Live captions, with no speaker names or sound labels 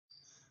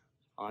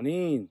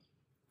Anin,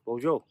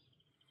 Bojo,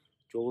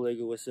 Joel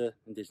Egawissa,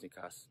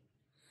 Indigenous.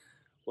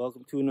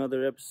 Welcome to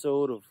another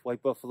episode of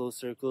White Buffalo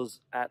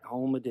Circles at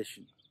Home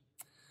Edition.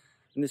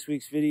 In this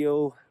week's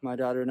video, my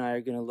daughter and I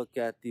are going to look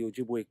at the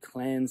Ojibwe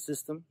Clan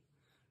System.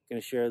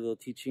 Going to share a little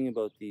teaching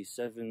about the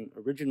 7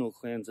 original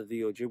clans of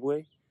the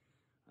Ojibwe.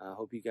 I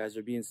hope you guys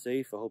are being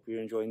safe. I hope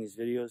you're enjoying these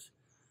videos.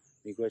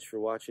 Thank you guys for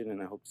watching,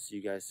 and I hope to see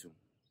you guys soon.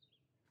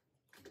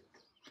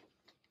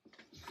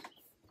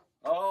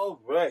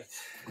 All right.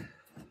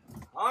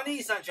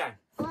 Ani, sunshine.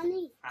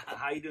 Ani.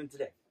 How you doing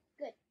today?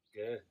 Good.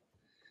 Good.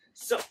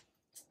 So,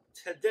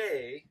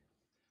 today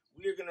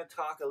we're going to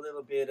talk a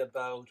little bit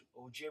about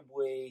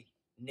Ojibwe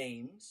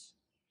names,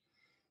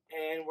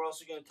 and we're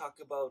also going to talk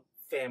about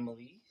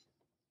family,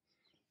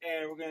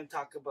 and we're going to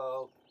talk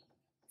about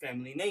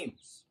family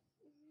names.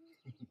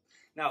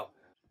 Now,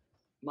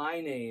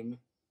 my name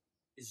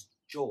is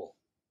Joel,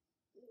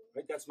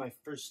 right? That's my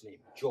first name,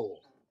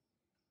 Joel.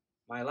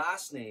 My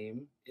last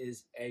name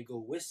is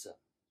Egawissa.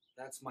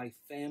 That's my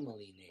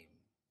family name,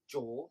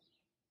 Joel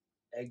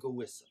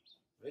Egawissa,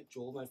 right?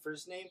 Joel, my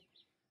first name.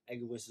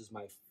 Egawissa is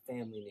my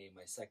family name,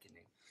 my second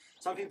name.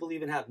 Some people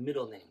even have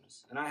middle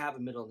names, and I have a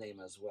middle name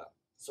as well.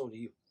 So do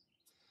you.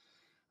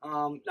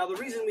 Now, the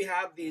reason we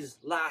have these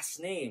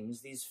last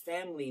names, these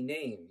family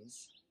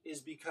names,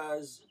 is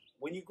because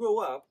when you grow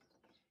up,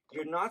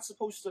 you're not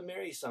supposed to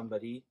marry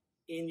somebody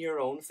in your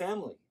own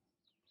family.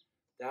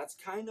 That's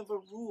kind of a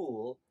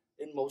rule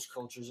in most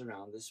cultures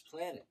around this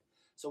planet.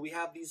 So we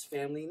have these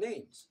family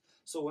names.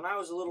 So when I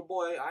was a little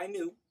boy, I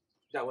knew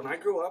that when I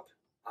grew up,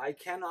 I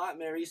cannot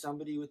marry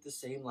somebody with the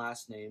same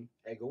last name,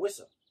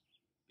 Egawissa,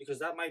 because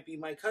that might be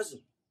my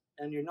cousin,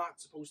 and you're not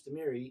supposed to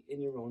marry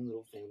in your own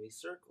little family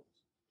circles.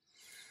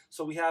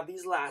 So we have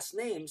these last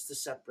names to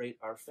separate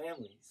our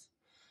families.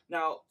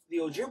 Now, the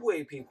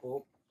Ojibwe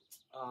people,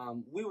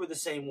 we were the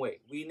same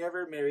way. We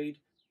never married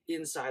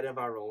inside of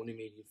our own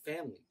immediate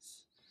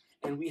families.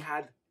 And we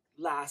had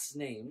last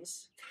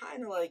names,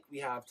 kind of like we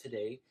have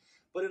today.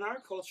 But in our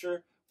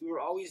culture, we were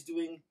always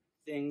doing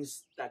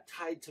things that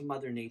tied to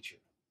Mother Nature.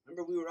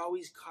 Remember, we were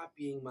always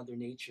copying Mother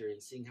Nature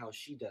and seeing how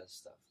she does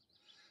stuff.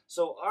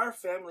 So our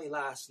family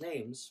last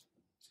names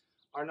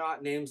are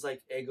not names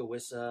like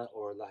Egawissa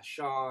or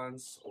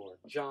Lachance or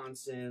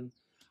Johnson.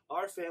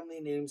 Our family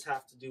names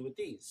have to do with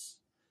these.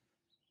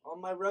 On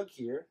my rug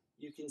here,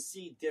 you can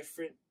see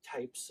different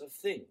types of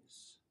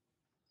things.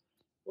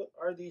 What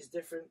are these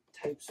different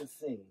types of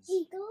things?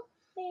 Eagle,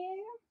 bear.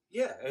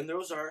 Yeah, and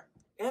those are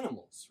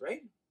animals,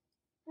 right?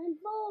 And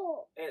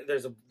bull. And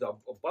there's a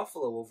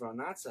buffalo over on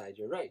that side,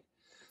 you're right.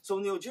 So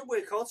in the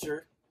Ojibwe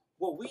culture,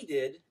 what we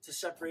did to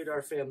separate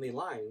our family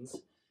lines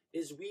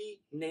is we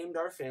named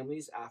our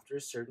families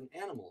after certain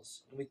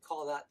animals. And we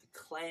call that the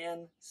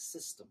clan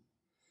system.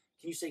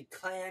 Can you say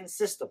clan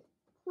system?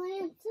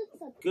 Clan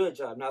system. Good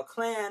job. Now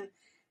clan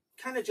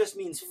kind of just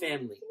means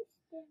family.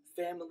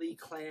 Family,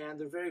 clan,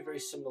 they're very, very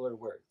similar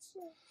words.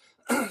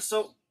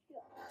 So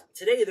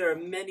today there are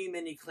many,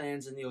 many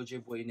clans in the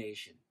Ojibwe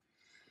nation.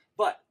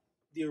 But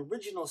the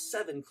original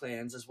 7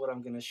 clans is what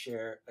I'm going to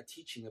share a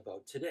teaching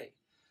about today.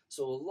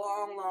 So a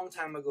long, long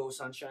time ago,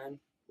 Sunshine,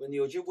 when the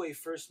Ojibwe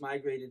first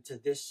migrated to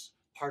this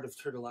part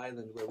of Turtle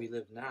Island where we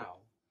live now,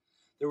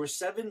 there were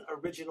 7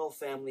 original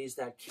families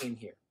that came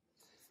here.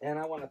 And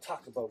I want to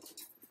talk about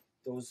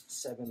those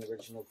 7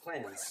 original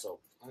clans. So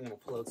I'm going to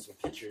pull out some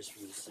pictures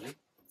for you to see.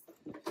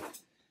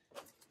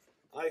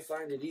 I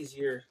find it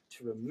easier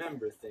to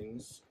remember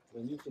things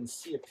when you can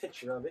see a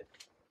picture of it,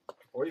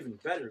 or even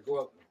better,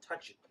 go out and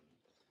touch it.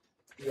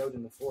 Be out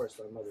in the forest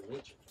on Mother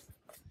Nature.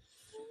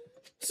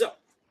 So,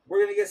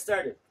 we're going to get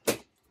started.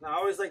 Now, I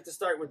always like to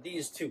start with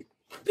these 2.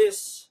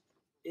 This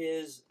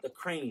is the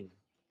crane,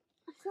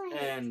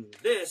 and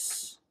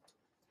this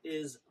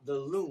is the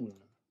loon.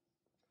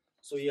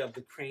 So you have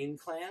the crane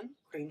clan,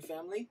 crane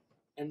family,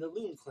 and the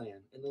loon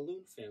clan, and the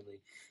loon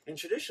family. And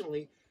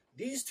traditionally,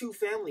 these 2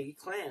 family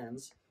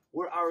clans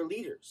were our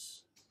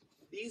leaders.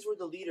 These were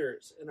the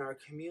leaders in our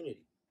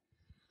community.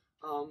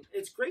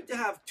 It's great to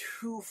have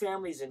 2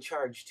 families in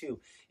charge too.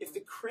 If the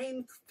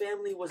crane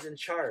family was in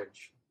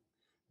charge,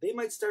 they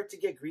might start to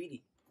get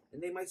greedy,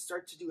 and they might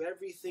start to do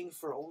everything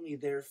for only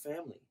their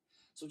family.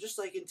 So just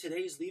like in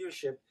today's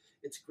leadership,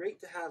 it's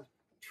great to have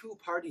 2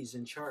 parties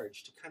in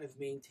charge to kind of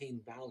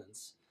maintain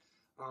balance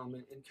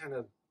and kind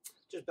of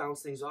just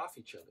bounce things off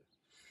each other.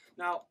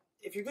 Now,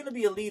 if you're going to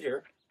be a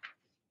leader,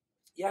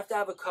 you have to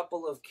have a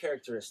couple of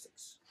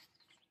characteristics.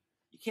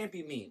 You can't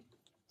be mean,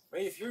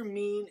 right? If you're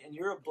mean and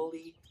you're a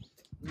bully,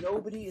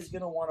 nobody is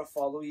going to want to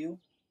follow you.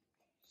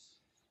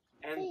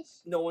 And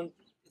it's going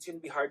to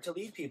be hard to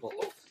lead people.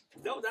 Oh,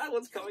 no, that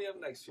one's coming up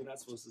next. You're not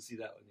supposed to see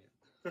that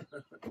one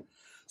yet.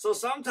 So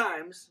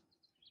sometimes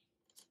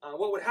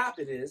what would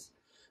happen is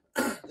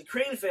the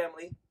crane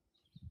family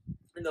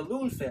and the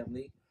loon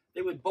family,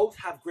 they would both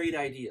have great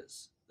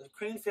ideas. The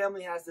crane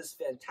family has this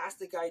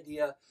fantastic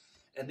idea,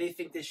 and they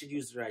think they should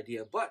use their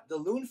idea. But the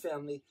loon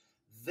family,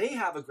 they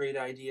have a great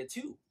idea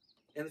too.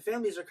 And the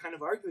families are kind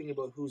of arguing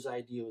about whose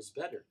idea was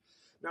better.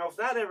 Now, if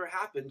that ever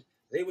happened,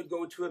 they would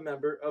go to a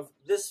member of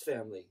this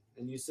family.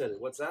 And you said it.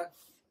 What's that?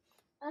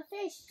 A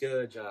fish.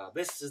 Good job.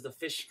 This is the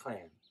Fish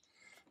Clan.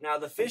 Now,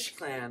 the Fish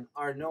Clan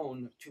are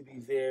known to be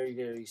very,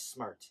 very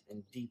smart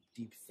and deep,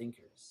 deep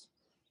thinkers.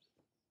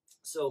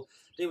 So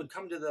they would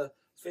come to the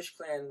Fish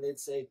Clan and they'd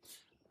say,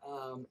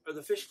 or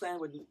the Fish Clan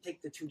would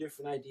take the two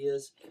different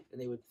ideas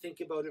and they would think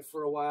about it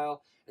for a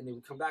while and they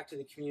would come back to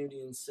the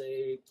community and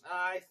say,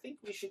 I think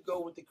we should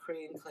go with the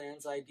Crane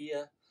Clan's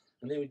idea.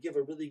 And they would give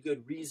a really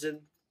good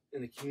reason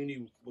and the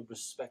community would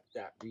respect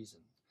that reason.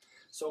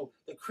 So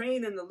the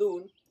Crane and the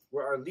Loon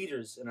were our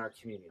leaders in our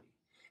community.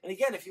 And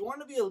again, if you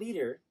want to be a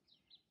leader,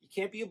 you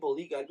can't be a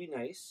bully, you got to be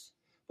nice,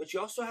 but you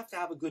also have to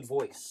have a good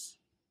voice.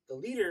 The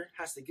leader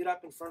has to get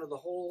up in front of the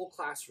whole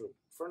classroom,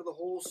 in front of the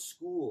whole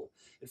school,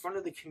 in front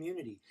of the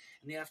community,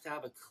 and they have to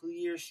have a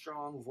clear,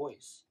 strong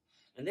voice.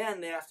 And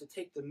then they have to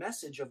take the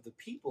message of the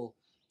people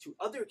to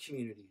other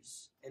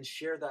communities and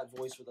share that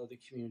voice with other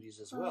communities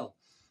as well.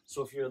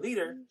 So if you're a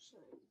leader,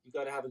 you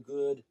got to have a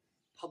good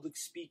public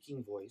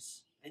speaking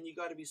voice, and you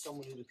got to be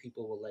someone who the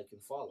people will like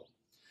and follow.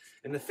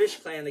 And the Fish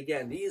Clan,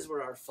 again, these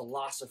were our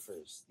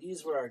philosophers.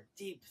 These were our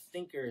deep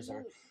thinkers,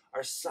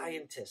 our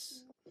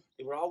scientists.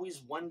 They were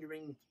always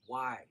wondering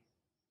why.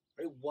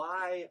 Right?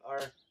 Why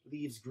are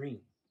leaves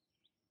green?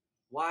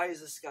 Why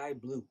is the sky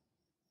blue?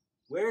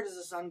 Where does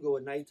the sun go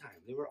at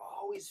nighttime? They were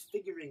always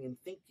figuring and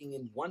thinking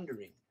and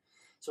wondering.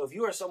 So if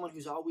you are someone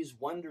who's always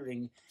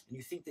wondering and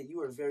you think that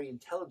you are very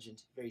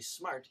intelligent, very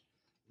smart,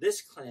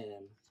 this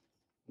clan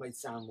might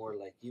sound more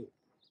like you.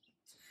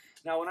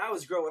 Now, when I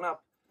was growing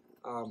up,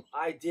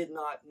 I did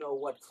not know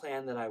what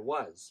clan that I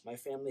was. My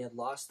family had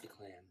lost the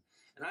clan.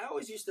 And I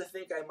always used to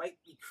think I might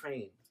be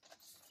Crane.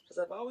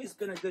 Because I've always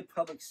been a good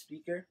public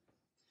speaker.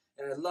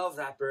 And I love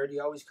that bird. He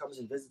always comes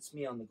and visits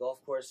me on the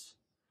golf course.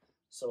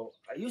 So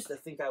I used to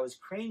think I was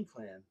Crane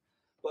Clan.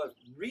 But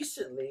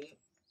recently,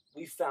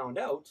 we found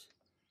out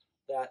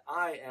that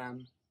I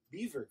am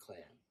Beaver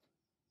Clan.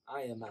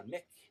 I am a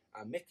Mick.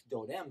 A Mick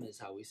Dodem is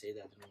how we say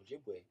that in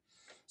Ojibwe.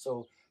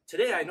 So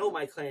today I know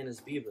my clan is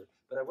Beaver.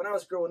 But when I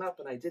was growing up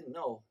and I didn't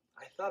know,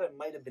 I thought it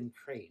might have been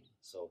Crane.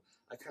 So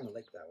I kind of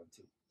like that one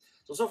too.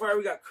 So far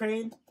we got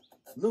Crane,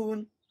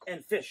 Loon,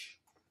 and Fish.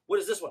 What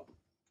is this one?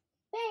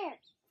 Bear.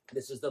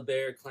 This is the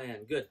Bear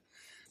Clan. Good.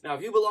 Now,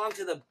 if you belong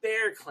to the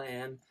Bear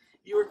Clan,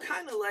 you were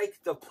kind of like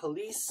the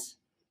police,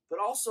 but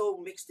also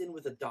mixed in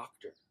with a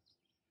doctor.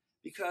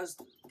 Because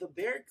the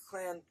Bear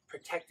Clan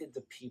protected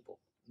the people.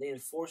 They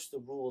enforced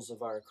the rules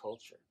of our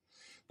culture.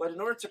 But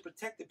in order to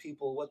protect the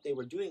people, what they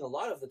were doing a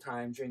lot of the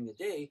time during the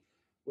day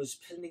was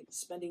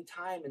spending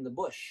time in the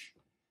bush.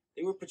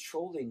 They were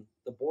patrolling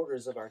the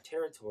borders of our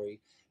territory,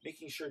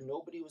 making sure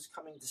nobody was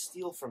coming to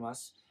steal from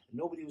us, and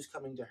nobody was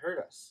coming to hurt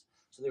us.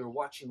 So they were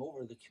watching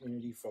over the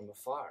community from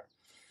afar.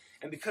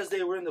 And because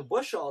they were in the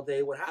bush all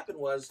day, what happened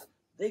was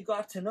they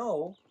got to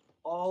know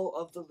all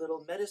of the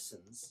little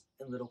medicines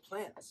and little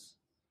plants.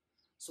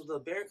 So the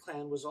Bear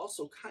Clan was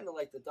also kind of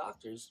like the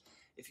doctors.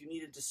 If you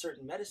needed a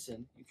certain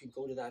medicine, you could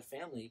go to that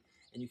family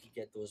and you could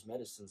get those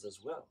medicines as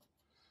well.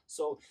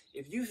 So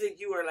if you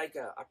think you are like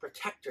a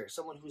protector,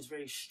 someone who's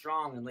very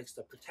strong and likes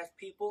to protect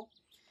people,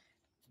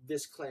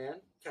 this clan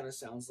kind of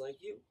sounds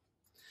like you.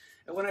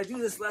 And when I do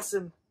this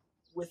lesson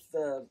with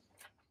the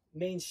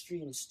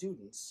mainstream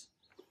students,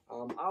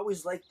 I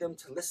always like them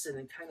to listen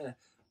and kind of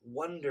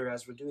wonder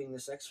as we're doing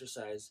this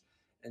exercise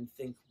and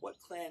think, what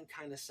clan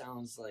kind of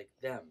sounds like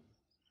them?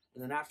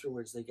 And then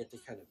afterwards, they get to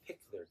kind of pick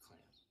their clan.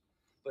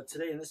 But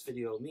today in this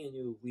video, me and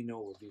you, we know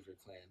we're Beaver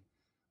Clan.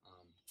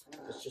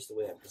 It's just the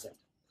way I present.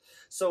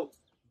 So,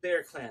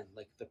 Bear Clan,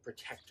 like the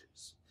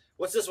protectors.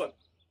 What's this one?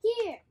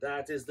 Deer.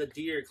 That is the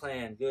Deer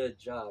Clan. Good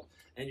job.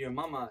 And your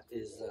mama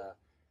is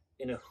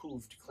in a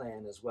hooved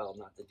clan as well.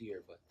 Not the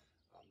deer, but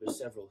there's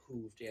several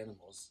hooved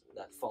animals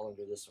that fall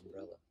under this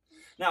umbrella.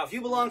 Now, if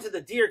you belong to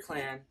the Deer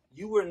Clan,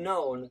 you were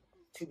known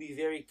to be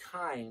very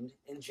kind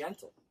and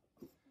gentle.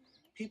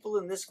 People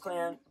in this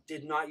clan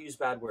did not use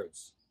bad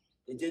words.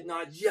 They did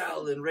not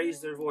yell and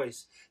raise their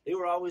voice. They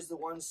were always the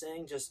ones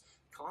saying, just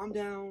calm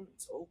down,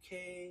 it's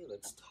okay,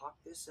 let's talk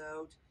this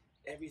out,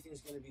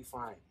 everything's going to be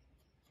fine.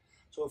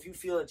 So if you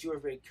feel that you are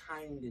very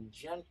kind and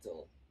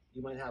gentle,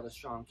 you might have a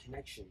strong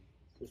connection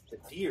with the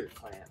Deer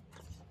Clan.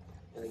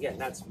 And again,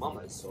 that's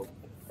mama's, so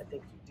I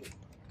think you do.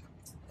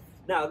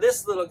 Now,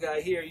 this little guy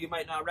here you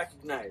might not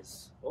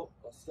recognize. Oh,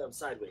 I'll step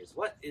sideways.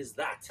 What is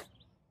that?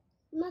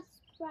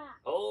 Muskrat.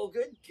 Oh,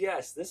 good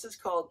guess. This is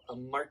called a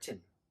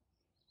marten.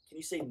 Can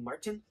you say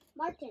marten?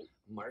 Marten.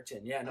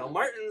 Marten, yeah. Now,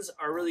 martens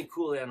are really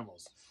cool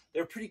animals.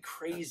 They're pretty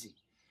crazy.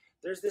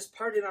 There's this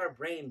part in our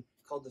brain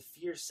called the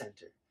fear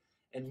center.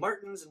 And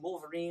martens and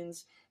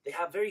wolverines, they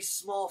have very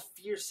small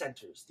fear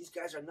centers. These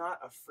guys are not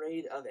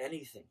afraid of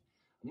anything.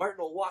 A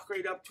marten will walk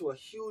right up to a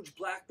huge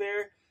black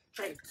bear,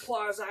 try to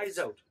claw his eyes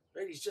out.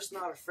 Right? He's just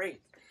not afraid.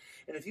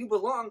 And if you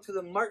belong to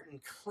the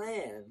Marten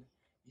clan,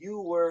 you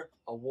were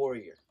a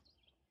warrior.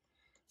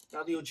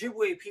 Now, the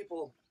Ojibwe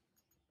people,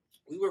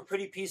 we were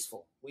pretty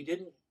peaceful. We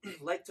didn't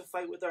like to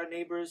fight with our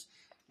neighbors.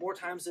 More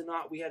times than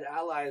not, we had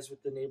allies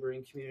with the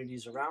neighboring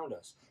communities around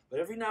us. But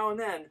every now and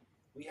then,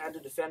 we had to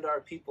defend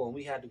our people, and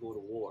we had to go to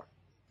war.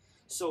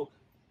 So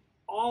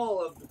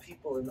all of the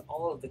people in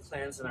all of the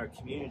clans in our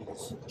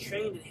communities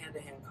trained in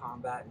hand-to-hand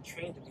combat and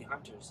trained to be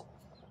hunters.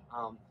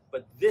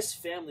 But this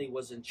family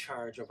was in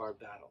charge of our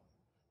battle.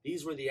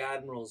 These were the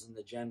admirals and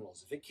the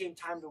generals. If it came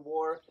time to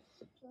war,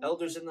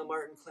 elders in the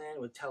Martin clan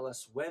would tell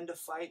us when to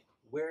fight,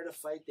 where to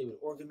fight. They would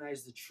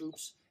organize the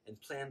troops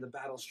and plan the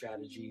battle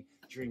strategy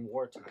during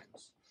war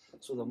times.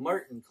 So the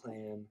Martin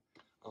clan,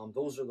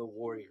 those are the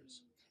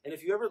warriors. And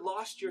if you ever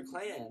lost your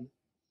clan,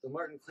 the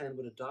Martin clan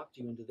would adopt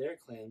you into their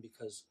clan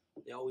because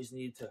they always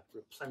need to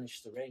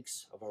replenish the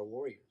ranks of our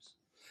warriors.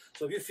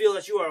 So if you feel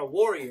that you are a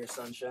warrior,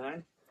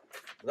 Sunshine,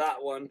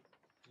 that one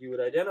you would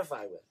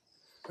identify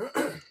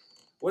with.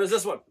 What is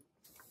this one?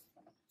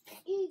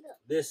 Eagle.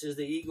 This is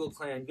the Eagle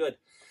clan. Good.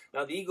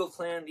 Now the Eagle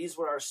clan, these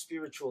were our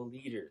spiritual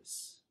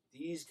leaders.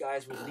 These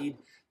guys would lead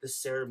the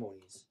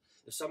ceremonies.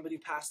 If somebody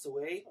passed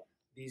away,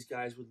 these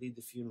guys would lead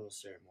the funeral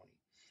ceremony.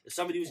 If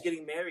somebody was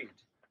getting married,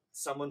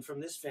 someone from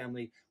this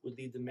family would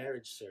lead the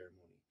marriage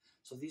ceremony.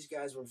 So these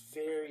guys were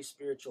very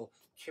spiritual,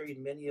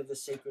 carried many of the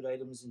sacred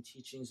items and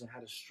teachings, and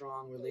had a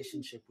strong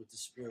relationship with the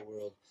spirit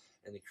world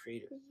and the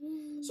Creator.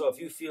 So if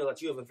you feel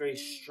that you have a very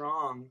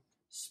strong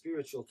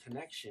spiritual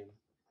connection,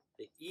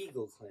 the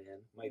Eagle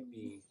clan might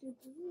be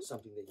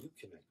something that you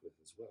connect with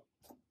as well.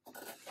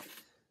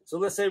 So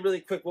let's say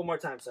really quick one more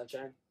time,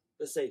 Sunshine.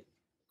 Let's say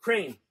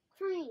crane,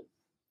 Crane.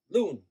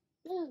 loon,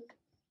 Loon.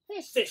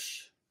 Fish.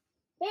 fish,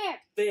 Bear.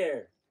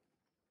 bear,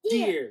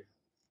 deer,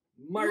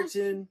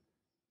 martin,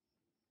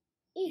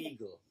 Eagle.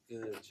 eagle.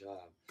 Good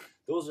job.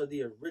 Those are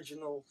the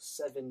original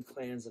 7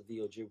 clans of the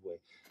Ojibwe.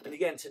 And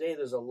again, today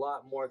there's a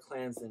lot more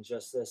clans than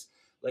just this.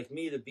 Like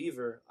me, the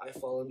beaver, I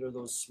fall under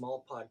those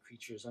small pod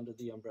creatures under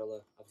the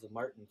umbrella of the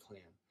Martin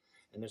clan.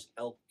 And there's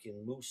elk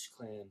and moose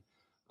clan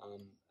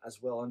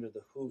as well under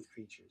the hooved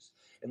creatures.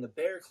 And the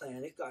bear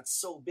clan, it got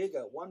so big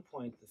at one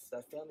point,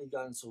 that family had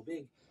gotten so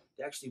big,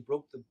 they actually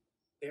broke the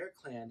bear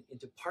clan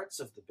into parts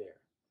of the bear.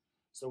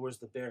 So there was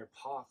the bear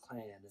paw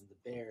clan and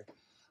the bear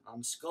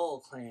skull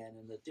clan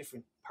and the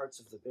different parts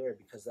of the bear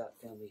because that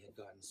family had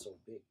gotten so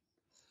big.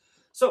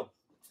 So,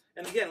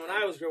 and again, when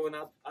I was growing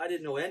up, I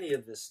didn't know any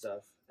of this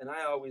stuff. And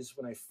I always,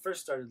 when I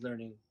first started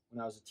learning,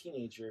 when I was a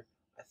teenager,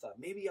 I thought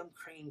maybe I'm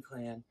Crane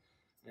clan.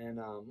 And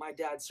my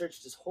dad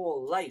searched his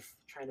whole life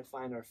trying to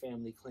find our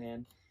family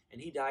clan. And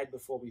he died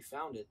before we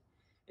found it.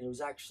 And it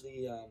was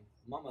actually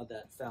Mama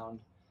that found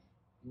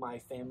my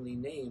family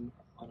name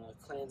on a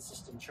clan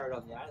system chart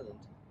on the island.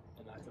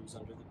 And it was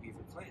under the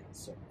Beaver clan.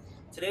 So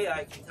today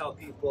I can tell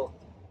people,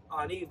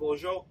 Ani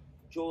Bojo,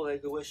 Joel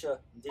Egoisha,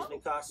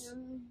 Dijnikas,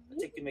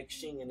 Atikimek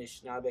Shing and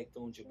Ishnabek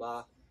Don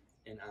Jaba,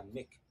 and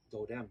Amik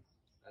Dodem.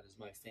 That is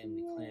my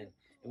family clan.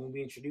 And when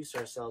we introduce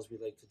ourselves, we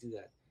like to do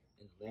that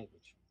in the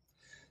language.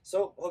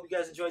 So, hope you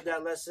guys enjoyed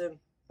that lesson.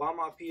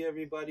 Bamapi,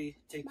 everybody.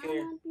 Take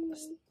care.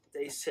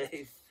 Stay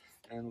safe.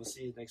 And we'll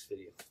see you next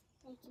video.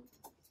 Thank you.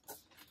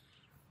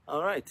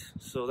 All right.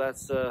 So,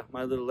 that's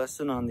my little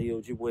lesson on the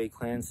Ojibwe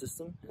clan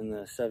system and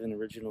the 7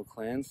 original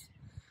clans.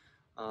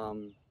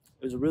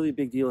 It was a really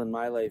big deal in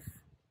my life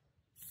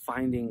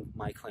finding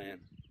my clan.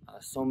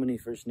 So many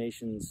First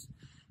Nations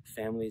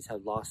families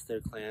have lost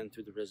their clan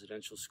through the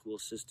residential school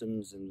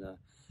systems and the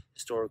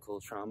historical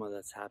trauma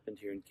that's happened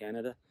here in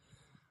Canada.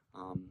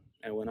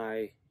 And when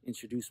I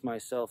introduced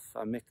myself,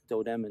 Amik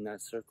Dodem, in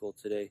that circle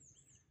today,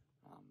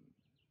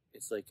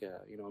 it's like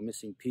a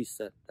missing piece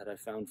that I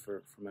found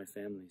for my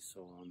family.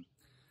 So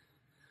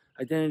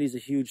identity is a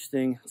huge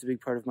thing. It's a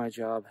big part of my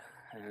job,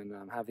 and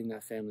having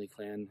that family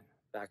clan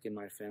back in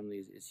my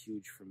family is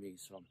huge for me.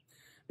 So,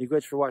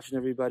 miigwech for watching,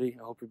 everybody.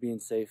 I hope you're being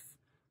safe.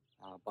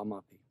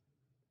 Bamapi.